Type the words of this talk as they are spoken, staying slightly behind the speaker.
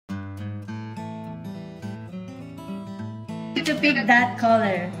To pick that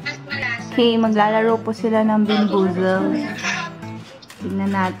color. Okay, maglalaro po sila ng BOOZLED. Tingnan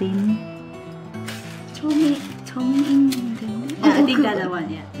natin. Tommy. Yeah, I think that one,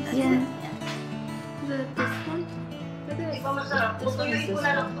 yeah. Yeah. This one?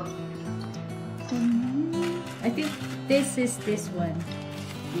 I think this is this one.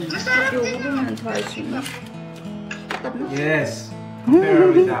 Yes.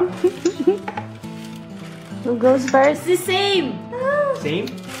 Compare with that one. Who goes first? It's the same. Same?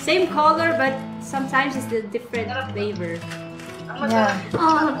 Same color, but sometimes it's the different flavor. Yeah.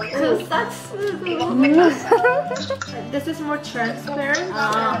 Because that's... This is more transparent.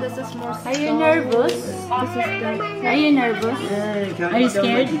 This is more... Are you nervous? Are you nervous? Are you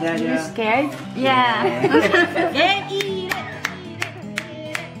scared? Are you scared? Yeah. Yeah, eat it.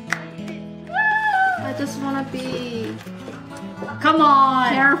 I just wanna be Come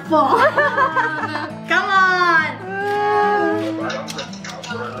on. careful. Come on.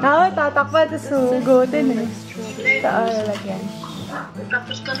 Ako, tatakpan ito sugutin eh. Saan lalagyan?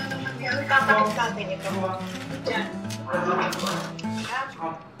 Tapos ka na naman yan. Kapalit natin ito. Diyan.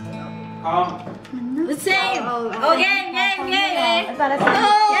 The same. Okay, game. Para sa...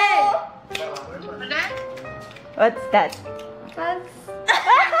 What's that? That's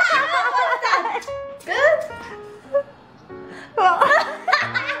Good.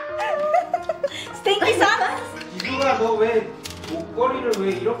 Stinky socks. 이거가 너 왜 목걸이를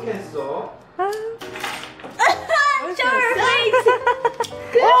왜 이렇게 했어? Sure, wait.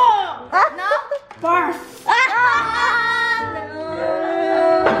 No. barf.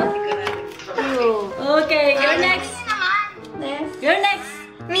 No. Okay, you're next. You're next.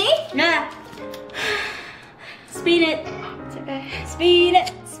 Me? Yeah. Spin it. Spin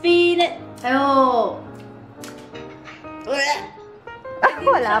it. Spin it. Oh.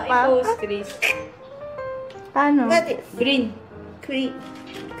 Wala pa. Chris. Paano? Green. Green.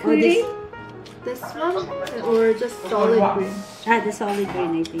 Oh, this. This one? Or just solid green? Ah, the solid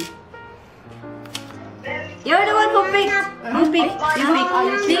green, I think. You're the one who picked. You pick. You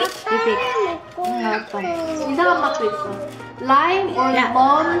pick. You pick. 이상한 맛도 있어. Lime or Yeah.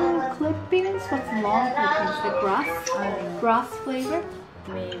 long clippings? What's long clippings? Like grass? Grass flavor?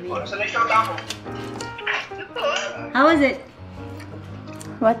 Maybe. How was it?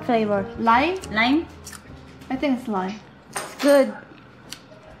 What flavor? Lime? Lime? I think it's lime. Good.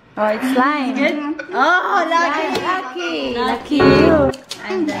 Oh, it's slime. Good? Oh, Lucky. Lucky. You.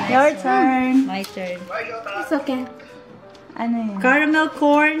 I'm the next Your one. turn. My turn. It's okay. Ano yun? Caramel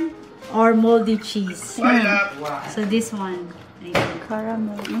corn or moldy cheese? So this one. I think.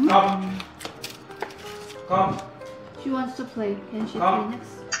 Caramel. Come. Come. She wants to play. Can she Come. play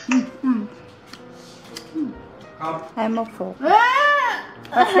next? Come. I'm a folk.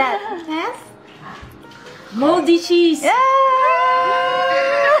 What's that? Yes? Moldy cheese.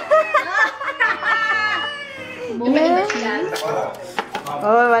 Moldy cheese.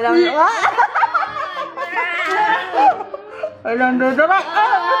 Oh, walang... Walang dudura.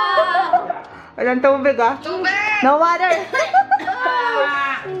 Walang tubig ah. No water.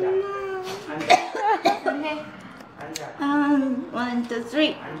 Okay. 1, 2,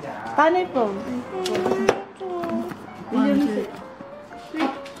 3. Paano po? 1, 2,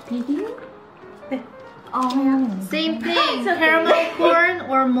 3. Same thing. Caramel corn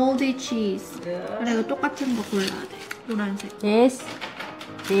or moldy cheese. 그래, 이거 똑같은 거 골라야 돼. 노란색. This.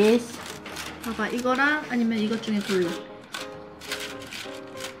 This. 봐봐, 이거랑 아니면 이것 중에 골라.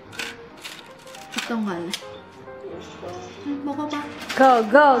 어떤 거 할래? 응, 먹어봐. Go,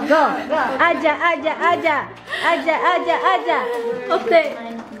 go, go. 아자, 아자, 아자. 아자, 아자, 아자. 어때?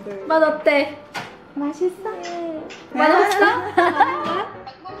 맛 어때? 맛있어. 맛없어?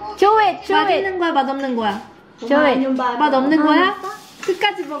 Chew it, chew it. 맛있는 거야, 맛없는 거야? Chew it. 맛 없는 거야?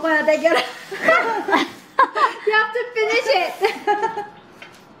 끝까지 먹어야 되겠라. You have to finish it.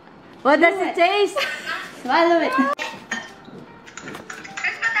 What does it taste? Swallow it.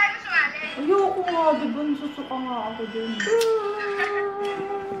 Ayoko nga, diba? Susuka nga ako dun.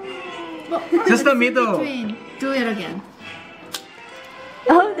 Just the middle. Between. Do it again.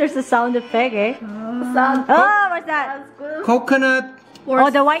 Oh, there's a sound effect, eh? Sound. Oh, what's that? Coconut. Oh,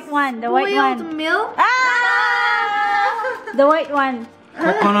 the white one. The white Boiled one. milk? Ah! The white one.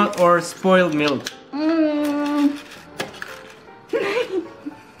 Coconut or spoiled milk. Mm.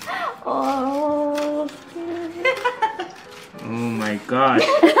 Oh. Oh my god.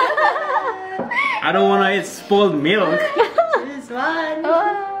 I don't wanna eat spoiled milk. This one.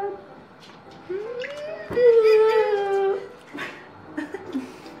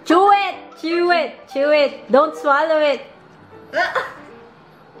 Chew it! Chew it! Chew it! Don't swallow it!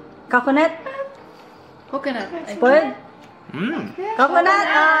 Coconut? Coconut. Spoiled? Coconut.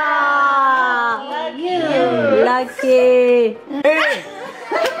 Ah, you lucky. Hey!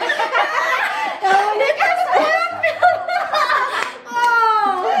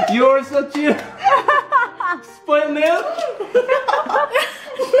 You're such a spoiled milk.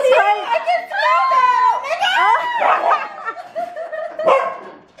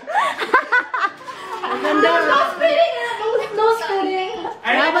 No spitting. I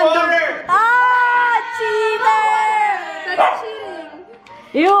need water. Ah, cheater. That's cheating.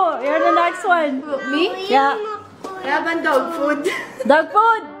 You're the next one. Me? Yeah. 야반 dog food. Dog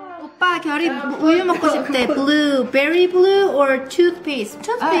food. 오빠 결이 우유 먹고 싶대. Blue, berry blue or toothpaste?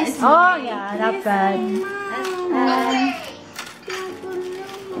 Toothpaste. Oh yeah, not bad.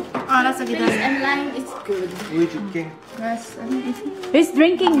 알았어 기다려. And lime is good. 우유 줄게. He's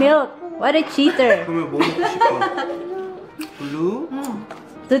drinking milk. What a cheater. 그러면 뭐 먹고 싶어? 블루?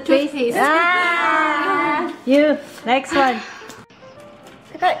 Toothpaste. Ah, you. Next one.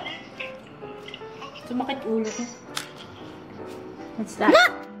 Sumakit ulo ko. What's that?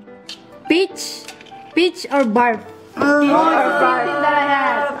 Peach or barf? Barf. That I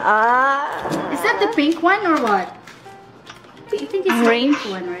have. Ah. Is that the pink one or what? I think it's Orange. the pink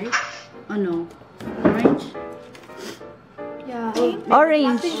one, right? Oh no. Orange? Yeah.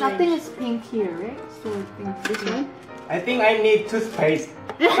 Orange. Nothing is pink here, right? So pink. This one? I think I need toothpaste.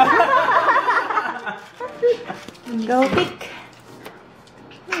 Go pick.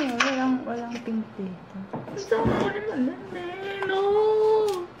 Walang pink dito. No.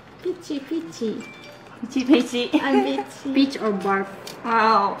 Peachy. Peachy. I'm peachy. Peach or barf?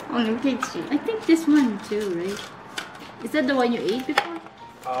 Wow, only peachy. I think this one too, right? Is that the one you ate before?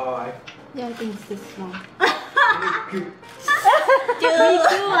 Oh, Yeah, I think it's this one. Me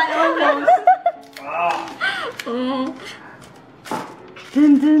too, I almost.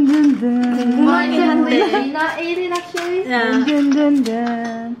 Dun dun dun dun. Mine not ate it actually. Yeah. Dun dun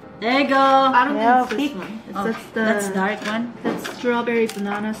dun. There you go. I don't Yeah, think it's this pick. one. Oh, That's the that's dark one. that's strawberry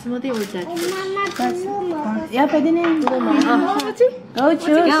banana smoothie or that? Yeah, pwede na yun. Go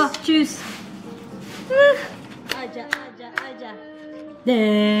choose. Go, choose. Aja.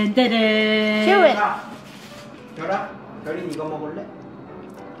 Dun. Chew it. 별아? 별이 이거 먹을래?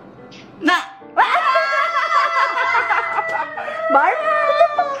 Barf?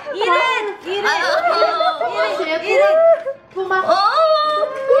 Eat it.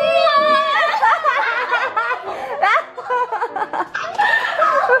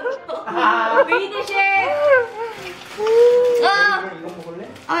 Finish it.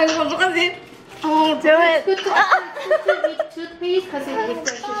 이거 먹을래? Do it. Good to eat toothpaste because it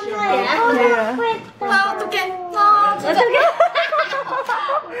refreshes your mouth. Yeah. No drinking. No.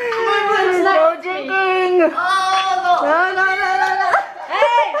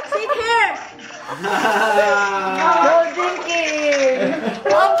 Hey, sit here. No drinking.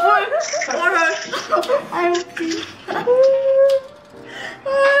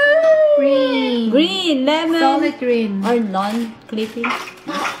 Green, lemon. Solid green. Or non-clipping? Is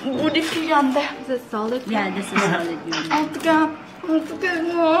it solid? Yeah, this is solid green. Okay, go.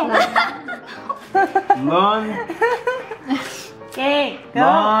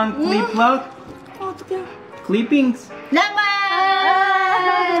 Non-clip lock. Clippings.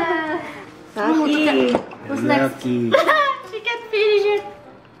 Lucky. Who's next? Lucky. She can finish it.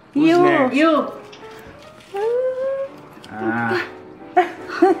 Who's You. next? You. Ah.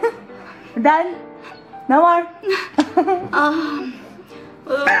 Done. No more.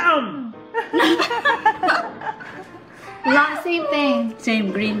 Bam! Same thing.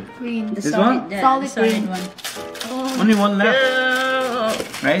 Same green. Green. The This solid, one? the Solid solid green. one. Only one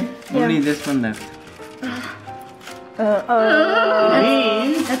left. Right? Only this one left.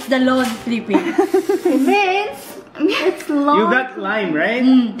 Green. That's the lone clipping. It's long. You got lime, right?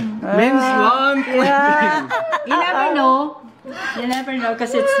 Men's long clipping. You never know. You never know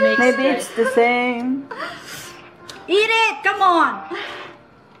because it's mixed. Maybe right? it's the same. Eat it! Come on!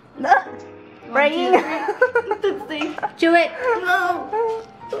 Praying. Chew it!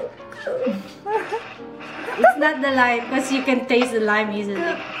 It's not the lime because you can taste the lime easily.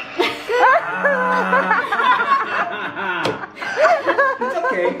 It's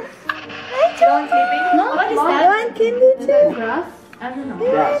okay. Lone clipping? No, what is that? One candy too. Grass? I don't know.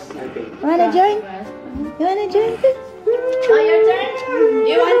 Grass, I think. Wanna join? You wanna join? Oh, your turn?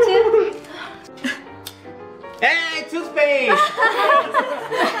 You want to? Hey, toothpaste!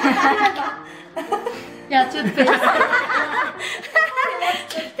 Yeah, toothpaste.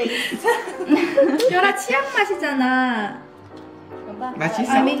 별아 치약 마시잖아.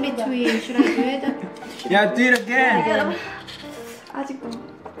 맛있어? I'm in between. Should I do it? Yeah, do it again. 아직도.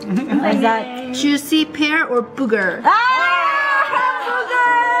 What's that? Juicy pear or booger? Ah!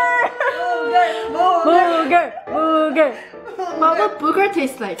 Booger. Booger. What would booger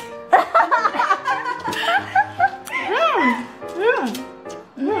taste like?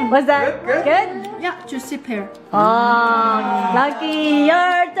 What's that? Good? Yeah, juicy pear. Oh, Lucky,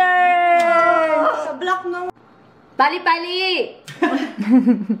 your turn. Sa block no. Pali-pali.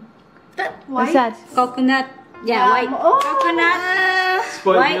 What's White? that? Coconut. Yeah, white. Oh. Coconut.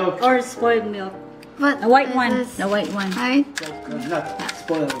 Spoiled White milk. or spoiled milk. What? The white one. The white one. Right? Not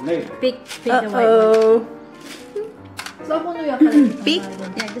spoiled milk. Pick the white one. Sabon 약간 big.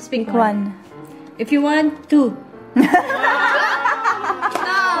 Yeah, just pick Pick one. one. If you want, 2.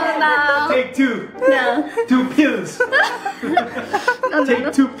 No. Take 2. No. 2 pills.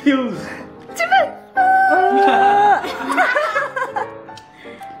 Take 2 pills.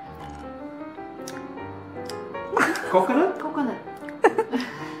 Coconut? Coconut.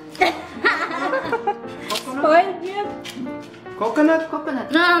 Spoiled milk. Coconut?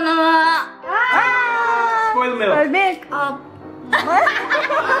 Coconut. No, no. Spoiled milk. Well, milk.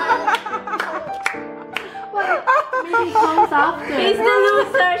 Maybe comes after. She's the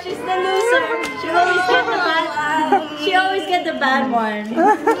loser. She's the loser. She always get the bad. She always get the bad one.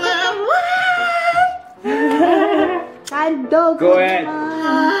 And dog Go food. ahead.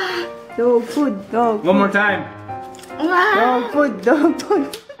 Dog food. Dog. One more time. Dog food. Dog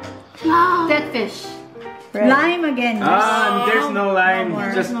food. Dead fish. Lime again. There's no lime.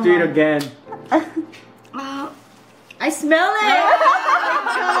 more. Just do it again. I smell it.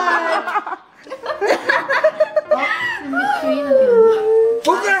 In between again.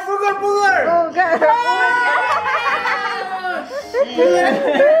 Booger, booger, booger!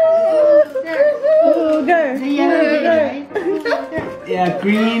 Booger. The yellow bit, right? Yeah,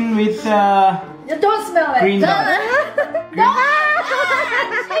 green with Don't smell it. green dot.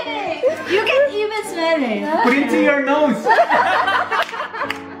 You can even smell it. Put it to your nose.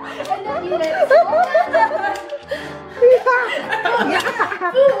 And then eat it.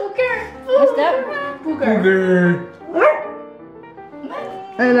 What's that? Booger.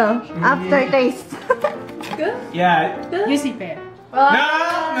 Ano? Aftertaste. Yeah. Juicy pear. No,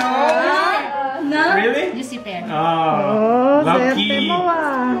 no. No. Really? Juicy pear. Oh, swerte lucky. mo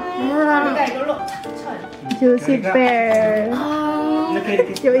ah. 그러니까 이걸로 Juicy pear.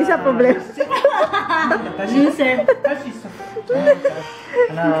 Yung isa problema. Loser. 할수 있어.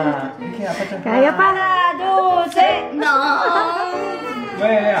 하나, 이렇게 아팠잖아. Kaya pa. 하나, 둘, 셋. No.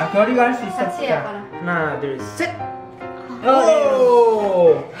 왜? 결이가 할 수 있어. 같이 해, 아빠랑. 하나, 둘, 셋.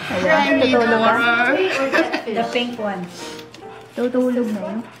 오. Ayan, tutulog ka. The pink one. Tutulog na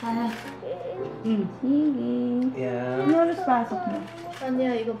yun. Sige. Yeah. Ano oras pasok mo?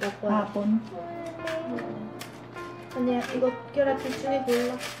 아니야 이거 먹고 와. Hapon. 아니야 이거 결합 둘 중에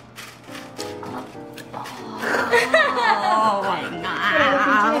골라. 그래 이거 둘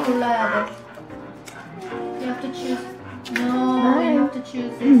중에 골라야 돼. You have to choose. No, you have to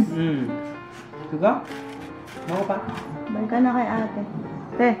choose this. 그거? 먹어봐. Bye ka na kay ate.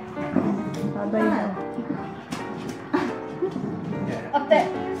 Te. Babay na.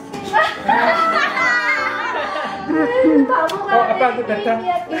 어때? 아빠도 됐다.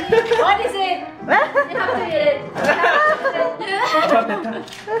 What is it? You have to eat it. 아빠 됐다.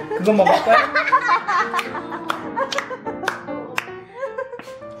 그거 먹을 거야?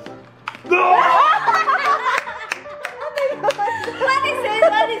 What is it?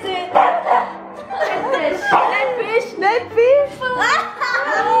 What is it? Fish. Dead fish?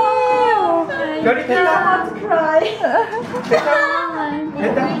 결이 됐다. Cry.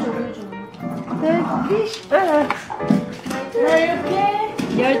 됐다. Dead fish.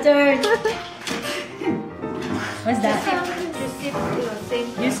 Your turn. What's that?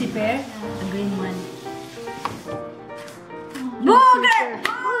 Juicy pear. The green one. Booger!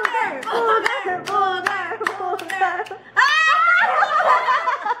 Booger! Booger! Booger! Booger!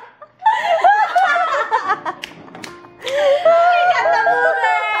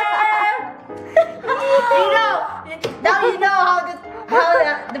 Now you know how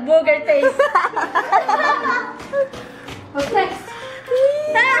the booger tastes. What's next?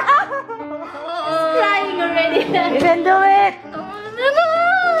 Crying already. You can do it.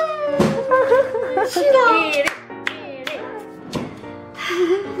 Eat it.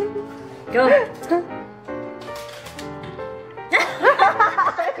 Go.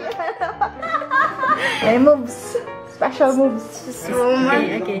 May moves. Special moves.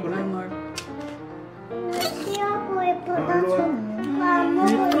 Okay, okay, one more.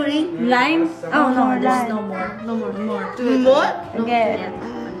 Lime? Oh no, there's no more. No more. More. More? Again.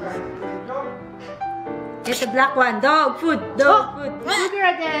 Get the black one. Dog food. Dog food. Booger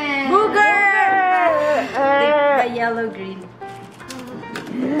again. Booger! Take the yellow green.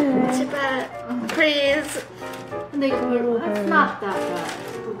 제발. Please. 근데 이거 별로 it's not that bad.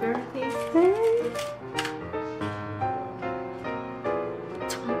 Booger taste.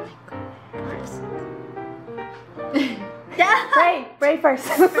 Pray first.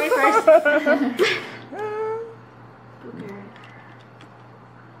 Pray first. Booger.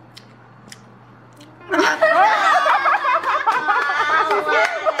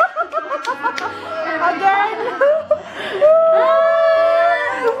 Again.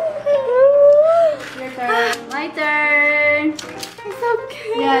 Your turn. My turn. It's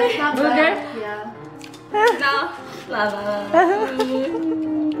okay. Yeah, it's not Booger? bad. Yeah. No. La la la.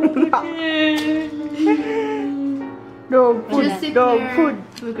 Dog food. Juicy Dog pear. food.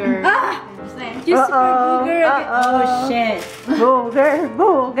 Booger. Just Uh-oh. booger again. Oh shit. Booger.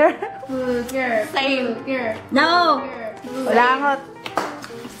 Booger. Booger. Same. Booger. No. Booger. Langot.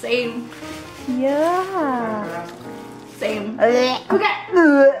 Same. Yeah. Same. Okay.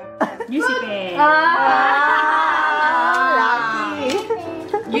 Juicy pear. Lucky.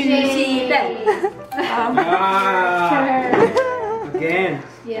 Juicy pear. Again.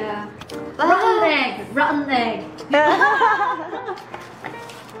 Yeah. Rotten egg. Rotten egg.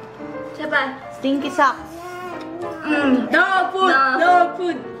 제발. Stinky socks. Dog food. No. Dog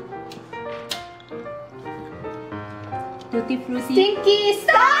food. Tutti frutti. Stinky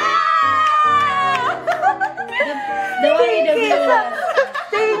stuff. The one in the blue one.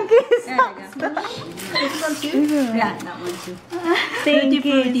 Stinky Yeah, socks. This one too? yeah, that one too. Stinky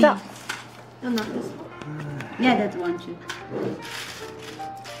fruity. socks. No, not this one. Yeah, that one too.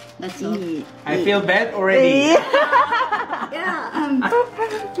 That's all. I feel bad already.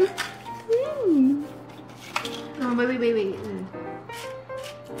 No, wait.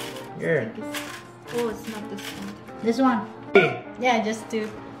 Here. Oh, it's not this one. This one. Yeah, just two.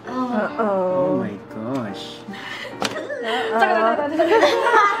 Oh Uh-oh. my gosh.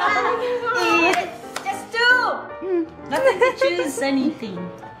 Just two. Nothing to choose anything.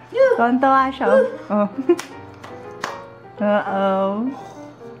 Tontawa siya. Oh. Uh-oh.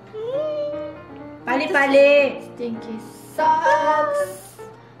 Pali-pali. Stinky socks.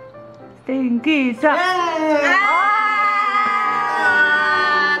 Stinky socks.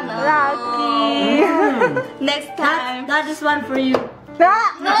 Lucky. Next time. That is one for you.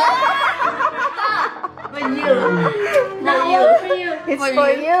 For you. No, for you. It's for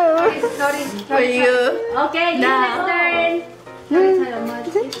you. Sorry, for you. Okay, next turn.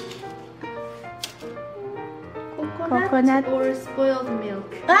 Coconut or spoiled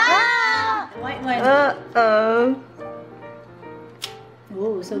milk? White one. Uh-oh.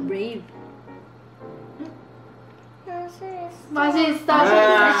 Oh, so brave. 맛있어.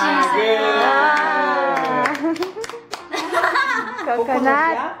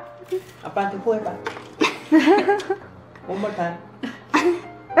 Coconut. Apa tu pun apa? One more time.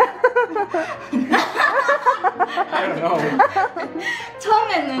 I don't know.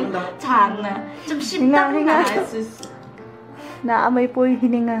 처음에는 잘 안 나. 좀 쉽다고 나할 수 있어. Naamoy po yung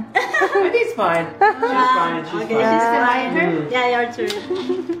hininga. But it's fine. She's fine. She's Okay, fine. she's Yeah. fine. Yeah, your turn.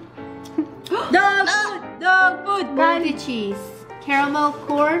 Dog food! Dog food! Moldy cheese. Caramel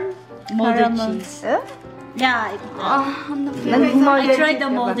corn. Molded cheese. Yeah, I tried the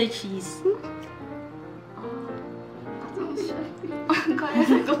molded cheese.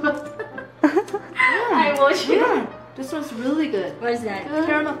 I watched it. This one's really good. What is that?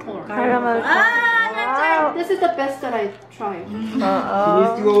 Caramel corn. Caramel. Ah, This is the best that I tried. She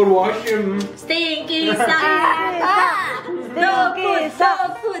needs to go and wash him. stinky socks! Dog food!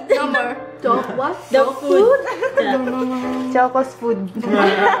 Dog food! No more. Dog what? Dog food! Choco's food.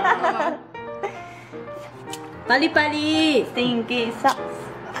 Pali-pali! Stinky socks.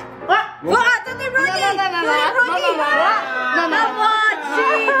 What? What? That's Rudy! Come on,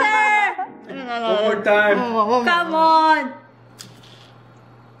 cheater! One more time. Come on!